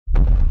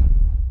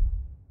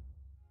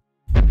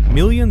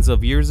Millions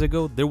of years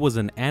ago, there was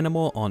an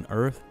animal on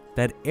Earth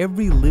that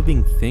every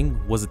living thing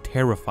was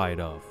terrified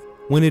of.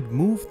 When it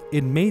moved,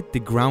 it made the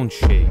ground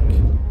shake.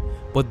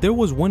 But there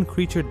was one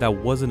creature that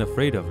wasn't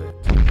afraid of it: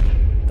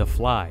 the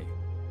fly.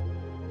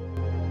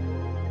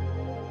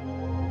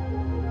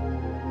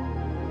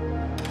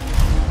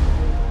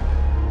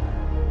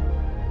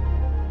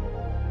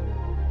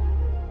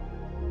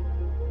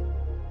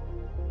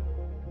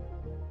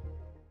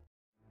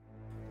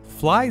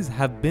 Flies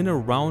have been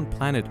around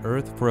planet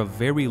Earth for a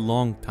very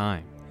long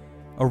time,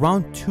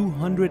 around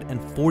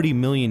 240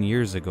 million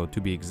years ago to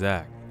be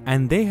exact,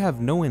 and they have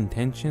no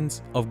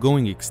intentions of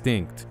going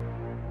extinct.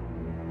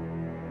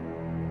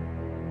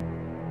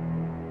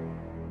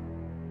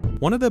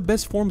 One of the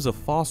best forms of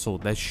fossil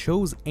that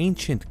shows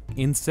ancient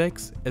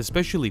insects,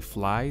 especially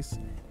flies,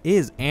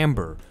 is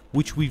amber,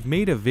 which we've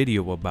made a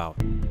video about.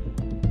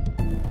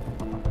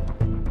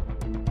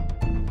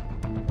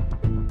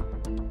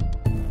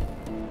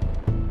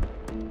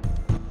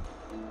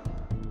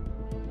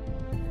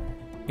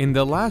 In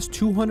the last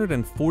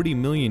 240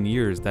 million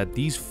years that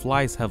these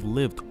flies have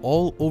lived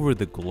all over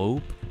the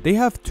globe, they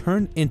have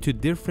turned into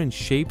different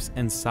shapes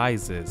and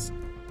sizes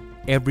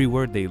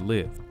everywhere they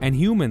live, and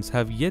humans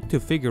have yet to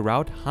figure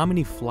out how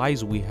many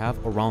flies we have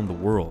around the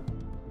world.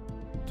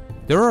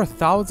 There are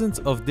thousands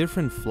of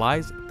different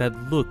flies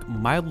that look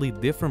mildly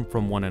different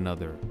from one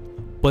another,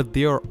 but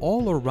they are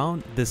all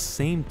around the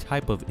same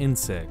type of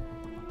insect.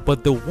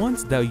 But the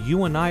ones that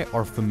you and I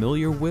are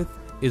familiar with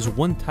is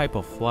one type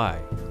of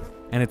fly,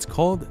 and it's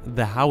called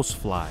the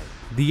housefly.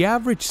 The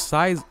average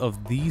size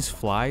of these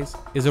flies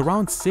is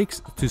around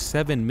 6 to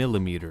 7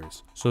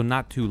 millimeters, so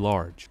not too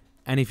large.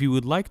 And if you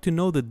would like to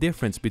know the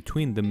difference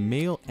between the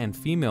male and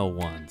female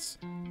ones,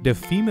 the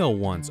female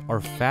ones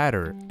are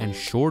fatter and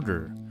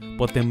shorter,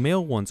 but the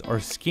male ones are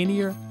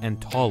skinnier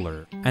and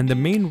taller. And the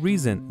main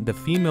reason the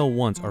female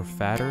ones are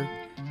fatter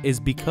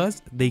is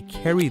because they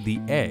carry the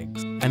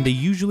eggs, and they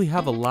usually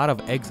have a lot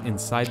of eggs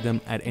inside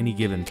them at any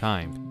given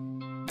time.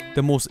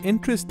 The most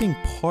interesting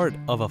part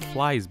of a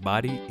fly's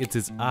body is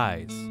its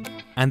eyes,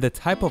 and the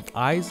type of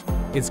eyes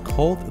is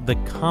called the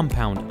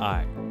compound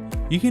eye.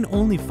 You can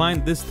only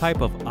find this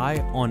type of eye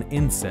on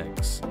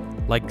insects,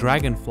 like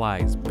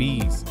dragonflies,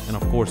 bees, and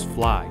of course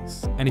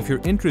flies. And if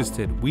you're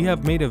interested, we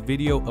have made a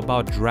video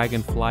about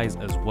dragonflies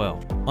as well.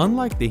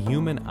 Unlike the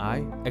human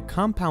eye, a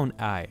compound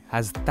eye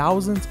has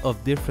thousands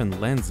of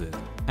different lenses.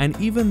 And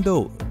even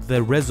though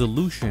the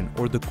resolution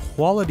or the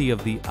quality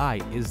of the eye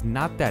is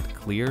not that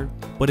clear,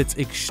 but it's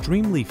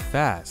extremely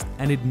fast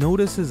and it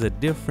notices a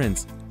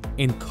difference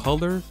in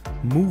color,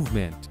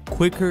 movement,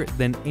 quicker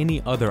than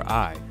any other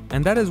eye.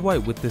 And that is why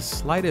with the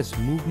slightest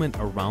movement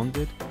around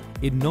it,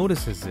 it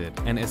notices it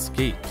and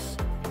escapes.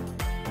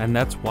 And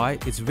that's why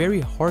it's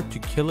very hard to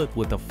kill it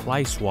with a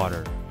fly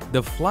swatter.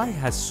 The fly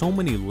has so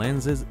many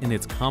lenses in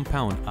its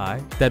compound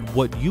eye that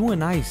what you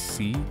and I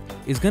see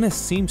is gonna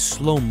seem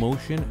slow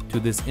motion to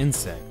this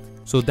insect.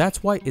 So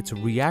that's why its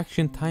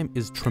reaction time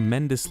is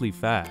tremendously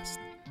fast.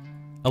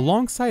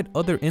 Alongside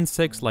other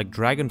insects like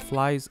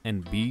dragonflies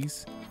and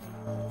bees,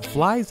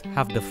 flies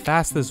have the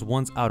fastest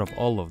ones out of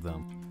all of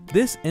them.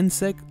 This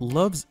insect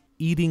loves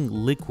eating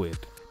liquid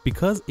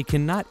because it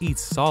cannot eat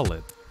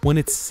solid. When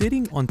it's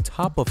sitting on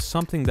top of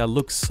something that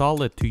looks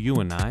solid to you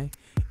and I,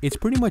 it's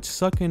pretty much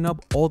sucking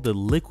up all the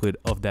liquid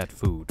of that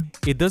food.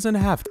 It doesn't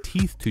have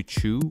teeth to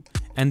chew,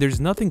 and there's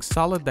nothing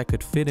solid that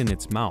could fit in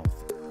its mouth.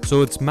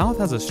 So its mouth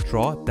has a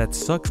straw that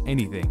sucks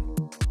anything.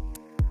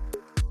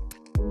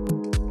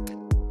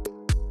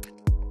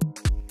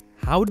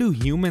 How do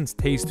humans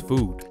taste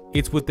food?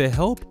 It's with the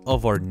help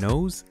of our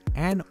nose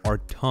and our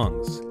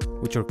tongues,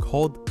 which are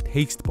called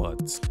taste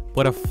buds.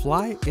 But a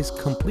fly is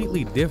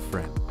completely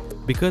different,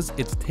 because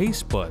its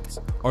taste buds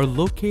are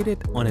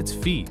located on its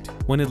feet.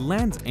 When it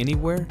lands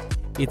anywhere,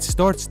 it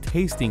starts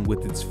tasting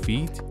with its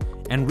feet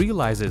and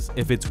realizes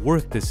if it's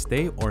worth to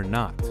stay or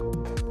not.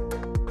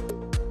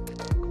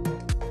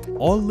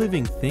 All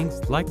living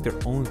things like their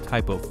own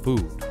type of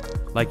food.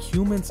 Like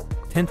humans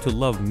tend to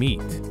love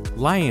meat.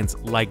 Lions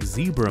like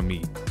zebra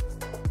meat.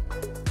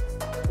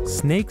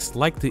 Snakes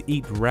like to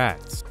eat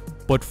rats.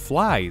 But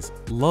flies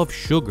love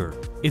sugar.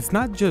 It's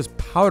not just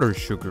powdered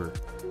sugar.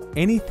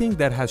 Anything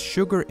that has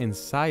sugar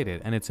inside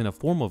it and it's in a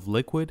form of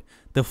liquid,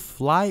 the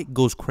fly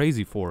goes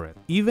crazy for it.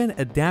 Even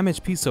a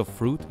damaged piece of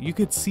fruit, you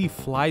could see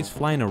flies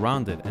flying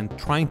around it and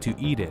trying to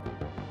eat it.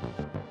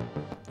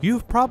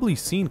 You've probably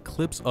seen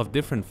clips of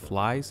different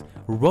flies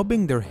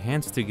rubbing their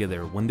hands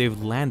together when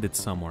they've landed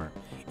somewhere.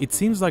 It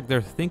seems like they're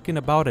thinking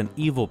about an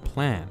evil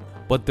plan,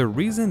 but the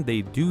reason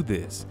they do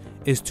this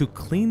is to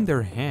clean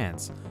their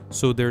hands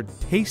so their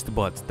taste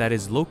buds that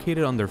is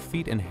located on their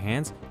feet and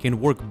hands can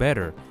work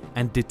better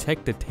and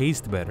detect the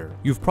taste better.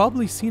 You've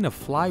probably seen a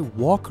fly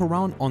walk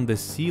around on the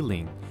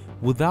ceiling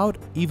without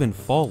even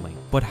falling.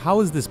 But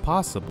how is this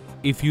possible?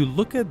 If you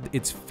look at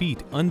its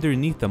feet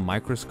underneath the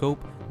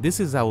microscope, this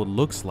is how it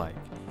looks like.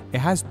 It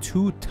has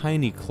two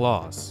tiny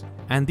claws,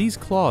 and these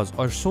claws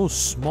are so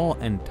small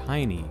and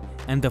tiny,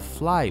 and the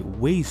fly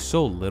weighs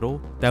so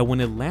little that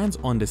when it lands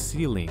on the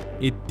ceiling,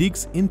 it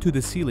digs into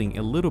the ceiling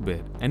a little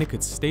bit and it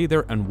could stay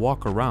there and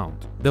walk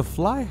around. The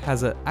fly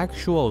has an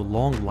actual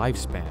long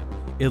lifespan.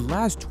 It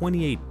lasts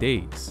 28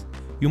 days.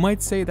 You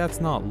might say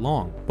that's not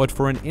long, but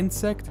for an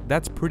insect,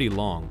 that's pretty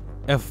long.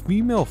 A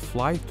female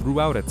fly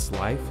throughout its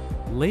life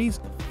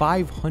lays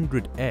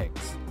 500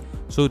 eggs.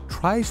 So it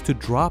tries to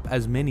drop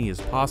as many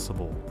as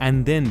possible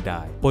and then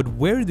die. But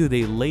where do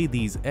they lay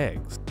these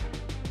eggs?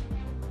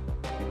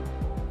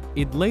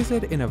 It lays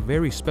it in a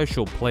very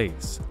special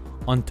place,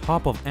 on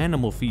top of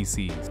animal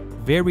feces,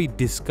 very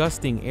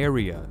disgusting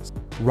areas,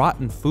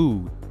 rotten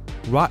food,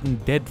 rotten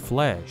dead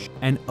flesh,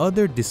 and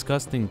other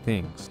disgusting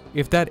things.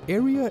 If that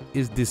area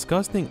is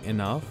disgusting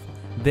enough,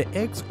 the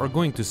eggs are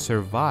going to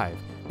survive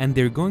and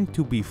they're going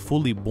to be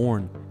fully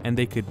born and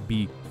they could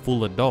be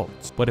full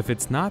adults. But if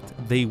it's not,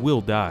 they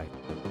will die.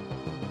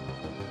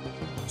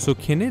 So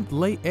can it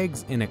lay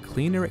eggs in a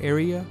cleaner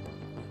area?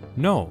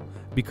 No,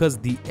 because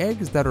the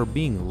eggs that are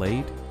being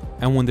laid,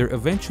 and when they're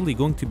eventually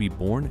going to be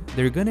born,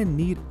 they're gonna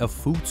need a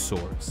food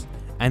source.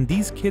 And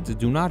these kids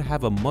do not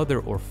have a mother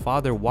or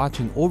father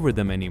watching over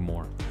them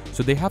anymore,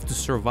 so they have to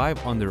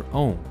survive on their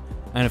own.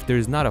 And if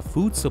there's not a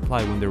food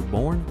supply when they're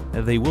born,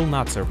 they will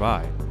not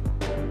survive.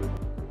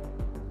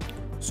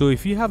 So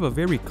if you have a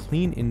very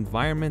clean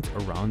environment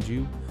around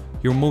you,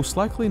 you're most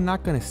likely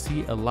not gonna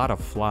see a lot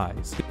of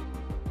flies.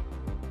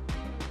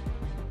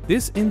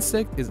 This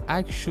insect is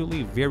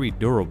actually very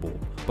durable,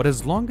 but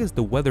as long as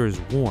the weather is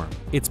warm,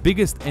 its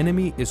biggest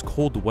enemy is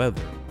cold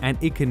weather, and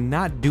it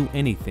cannot do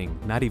anything,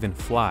 not even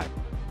fly.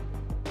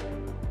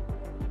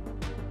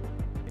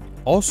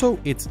 Also,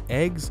 its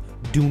eggs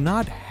do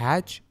not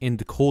hatch in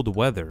the cold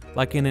weather.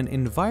 Like in an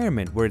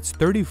environment where it's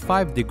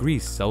 35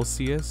 degrees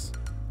Celsius,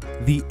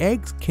 the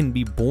eggs can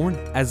be born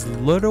as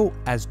little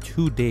as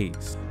 2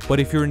 days. But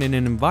if you're in an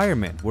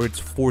environment where it's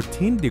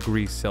 14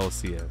 degrees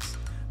Celsius,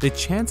 the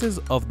chances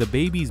of the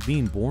babies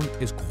being born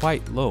is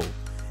quite low.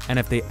 And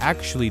if they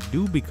actually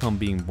do become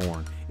being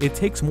born, it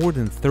takes more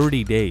than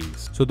 30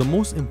 days. So the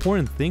most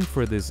important thing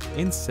for this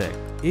insect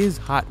is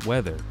hot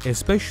weather,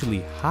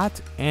 especially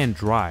hot and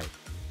dry.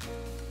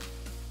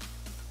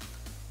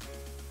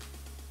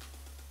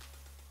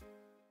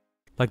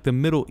 Like the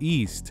Middle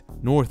East,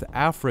 North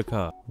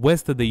Africa,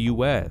 west of the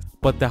US.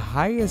 But the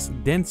highest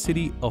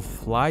density of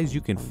flies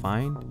you can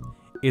find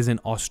is in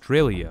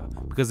Australia,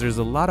 because there's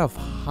a lot of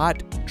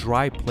hot,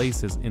 dry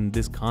places in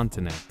this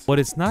continent. But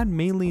it's not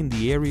mainly in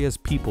the areas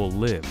people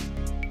live.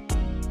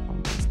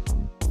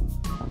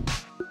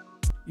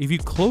 If you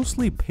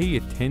closely pay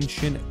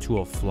attention to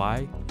a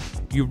fly,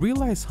 you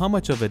realize how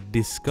much of a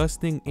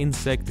disgusting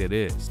insect it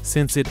is.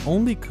 Since it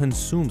only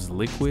consumes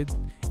liquids,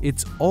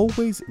 it's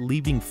always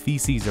leaving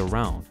feces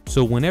around.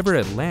 So whenever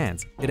it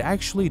lands, it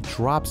actually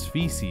drops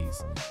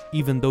feces,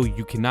 even though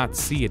you cannot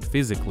see it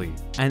physically.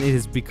 And it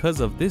is because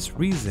of this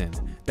reason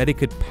that it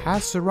could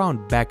pass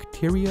around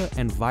bacteria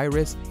and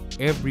virus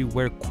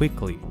everywhere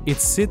quickly. It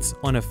sits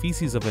on a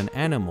feces of an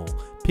animal,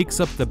 picks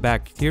up the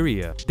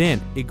bacteria,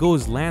 then it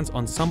goes lands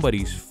on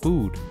somebody's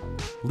food,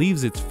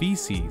 leaves its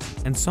feces,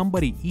 and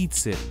somebody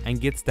eats it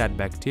and gets that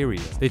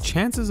bacteria. The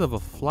chances of a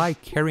fly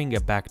carrying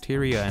a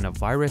bacteria and a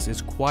virus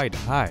is quite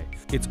high.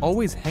 It's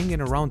always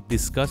hanging around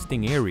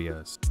disgusting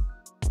areas.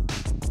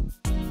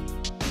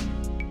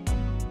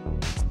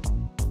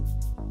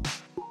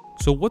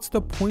 So what's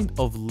the point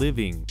of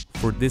living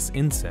for this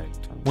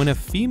insect? When a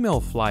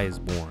female fly is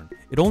born,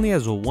 it only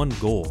has one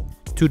goal: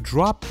 to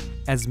drop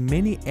as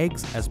many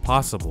eggs as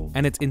possible,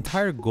 and its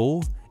entire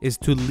goal is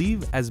to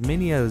leave as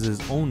many as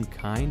its own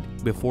kind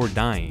before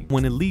dying.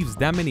 When it leaves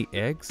that many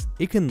eggs,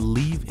 it can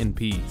leave in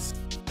peace.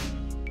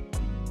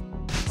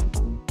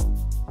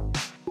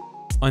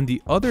 On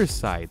the other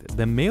side,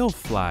 the male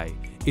fly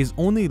is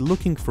only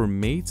looking for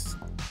mates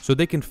so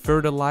they can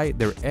fertilize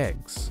their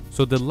eggs.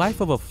 So the life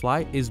of a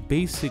fly is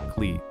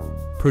basically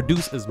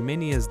produce as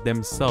many as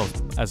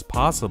themselves as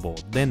possible,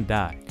 then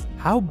die.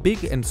 How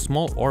big and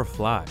small are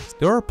flies?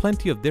 There are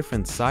plenty of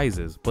different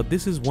sizes, but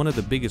this is one of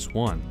the biggest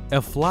ones.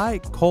 A fly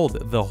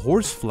called the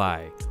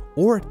horsefly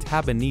or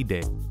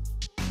Tabanidae.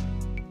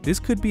 This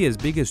could be as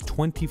big as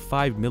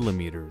 25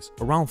 millimeters,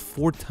 around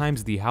 4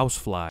 times the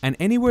housefly. And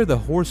anywhere the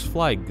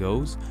horsefly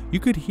goes,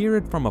 you could hear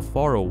it from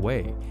afar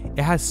away.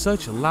 It has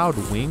such loud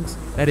wings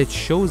that it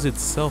shows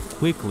itself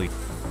quickly.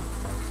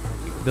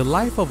 The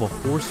life of a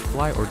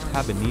horsefly or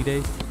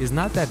Tabanidae is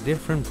not that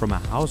different from a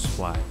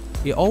housefly.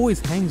 It always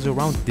hangs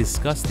around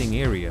disgusting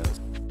areas.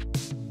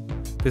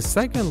 The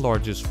second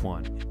largest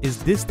one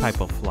is this type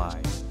of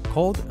fly,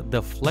 called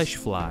the flesh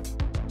fly.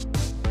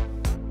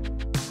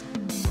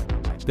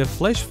 The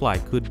flesh fly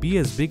could be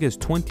as big as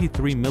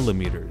 23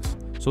 millimeters,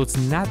 so it's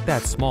not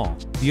that small.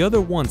 The other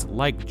ones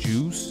like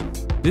juice.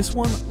 This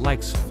one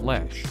likes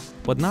flesh,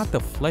 but not the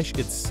flesh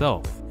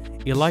itself.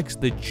 It likes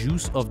the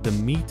juice of the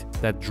meat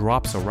that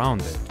drops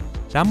around it.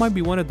 That might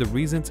be one of the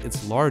reasons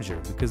it's larger,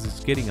 because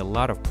it's getting a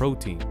lot of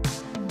protein.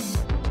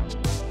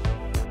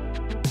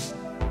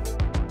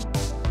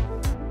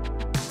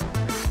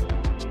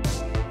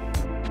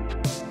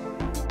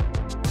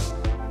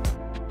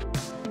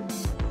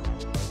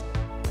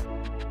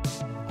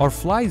 Are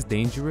flies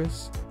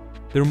dangerous?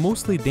 They're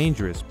mostly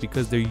dangerous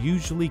because they're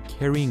usually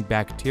carrying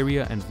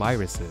bacteria and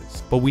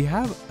viruses. But we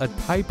have a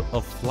type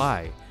of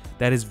fly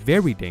that is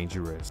very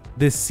dangerous,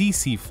 the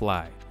tsetse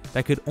fly,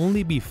 that could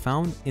only be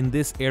found in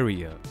this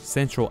area,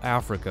 Central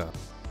Africa.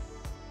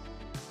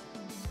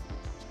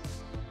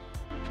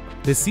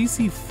 The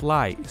tsetse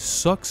fly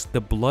sucks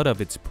the blood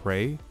of its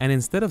prey, and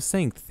instead of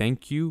saying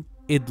thank you,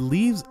 it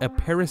leaves a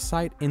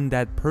parasite in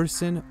that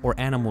person or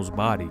animal's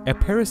body. A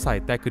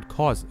parasite that could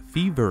cause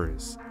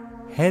fevers,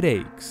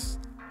 headaches,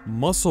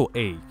 muscle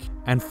ache,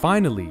 and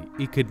finally,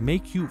 it could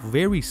make you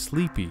very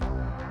sleepy.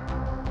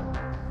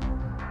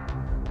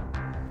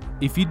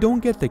 If you don't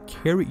get the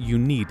care you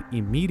need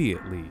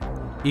immediately,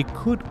 it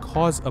could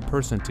cause a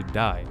person to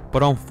die.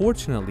 But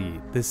unfortunately,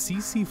 the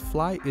tsetse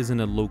fly is in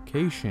a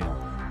location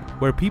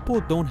where people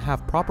don't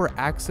have proper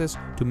access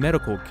to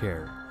medical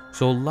care.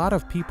 So a lot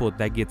of people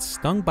that get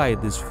stung by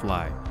this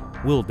fly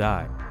will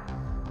die.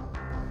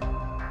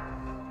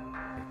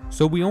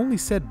 So we only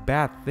said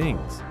bad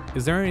things.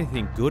 Is there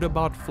anything good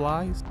about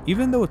flies?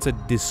 Even though it's a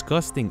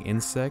disgusting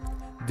insect,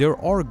 there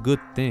are good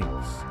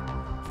things.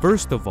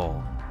 First of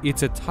all,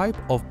 it's a type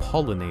of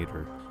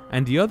pollinator.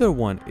 And the other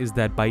one is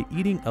that by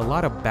eating a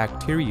lot of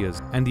bacteria,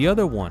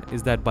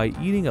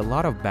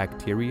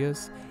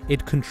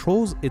 it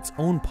controls its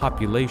own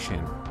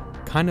population,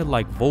 kind of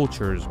like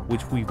vultures,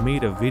 which we've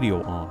made a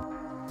video on.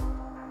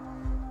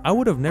 I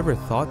would have never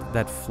thought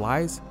that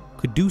flies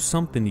could do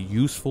something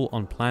useful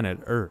on planet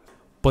Earth,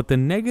 but the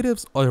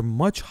negatives are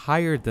much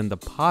higher than the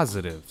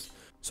positives.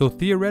 So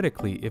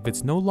theoretically, if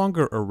it's no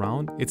longer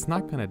around, it's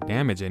not gonna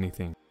damage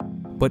anything.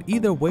 But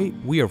either way,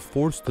 we are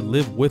forced to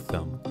live with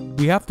them.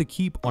 We have to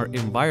keep our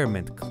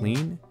environment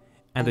clean,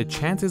 and the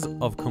chances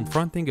of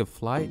confronting a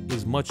fly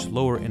is much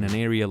lower in an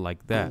area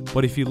like that.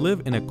 But if you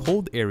live in a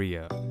cold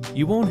area,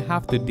 you won't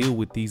have to deal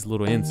with these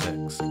little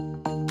insects.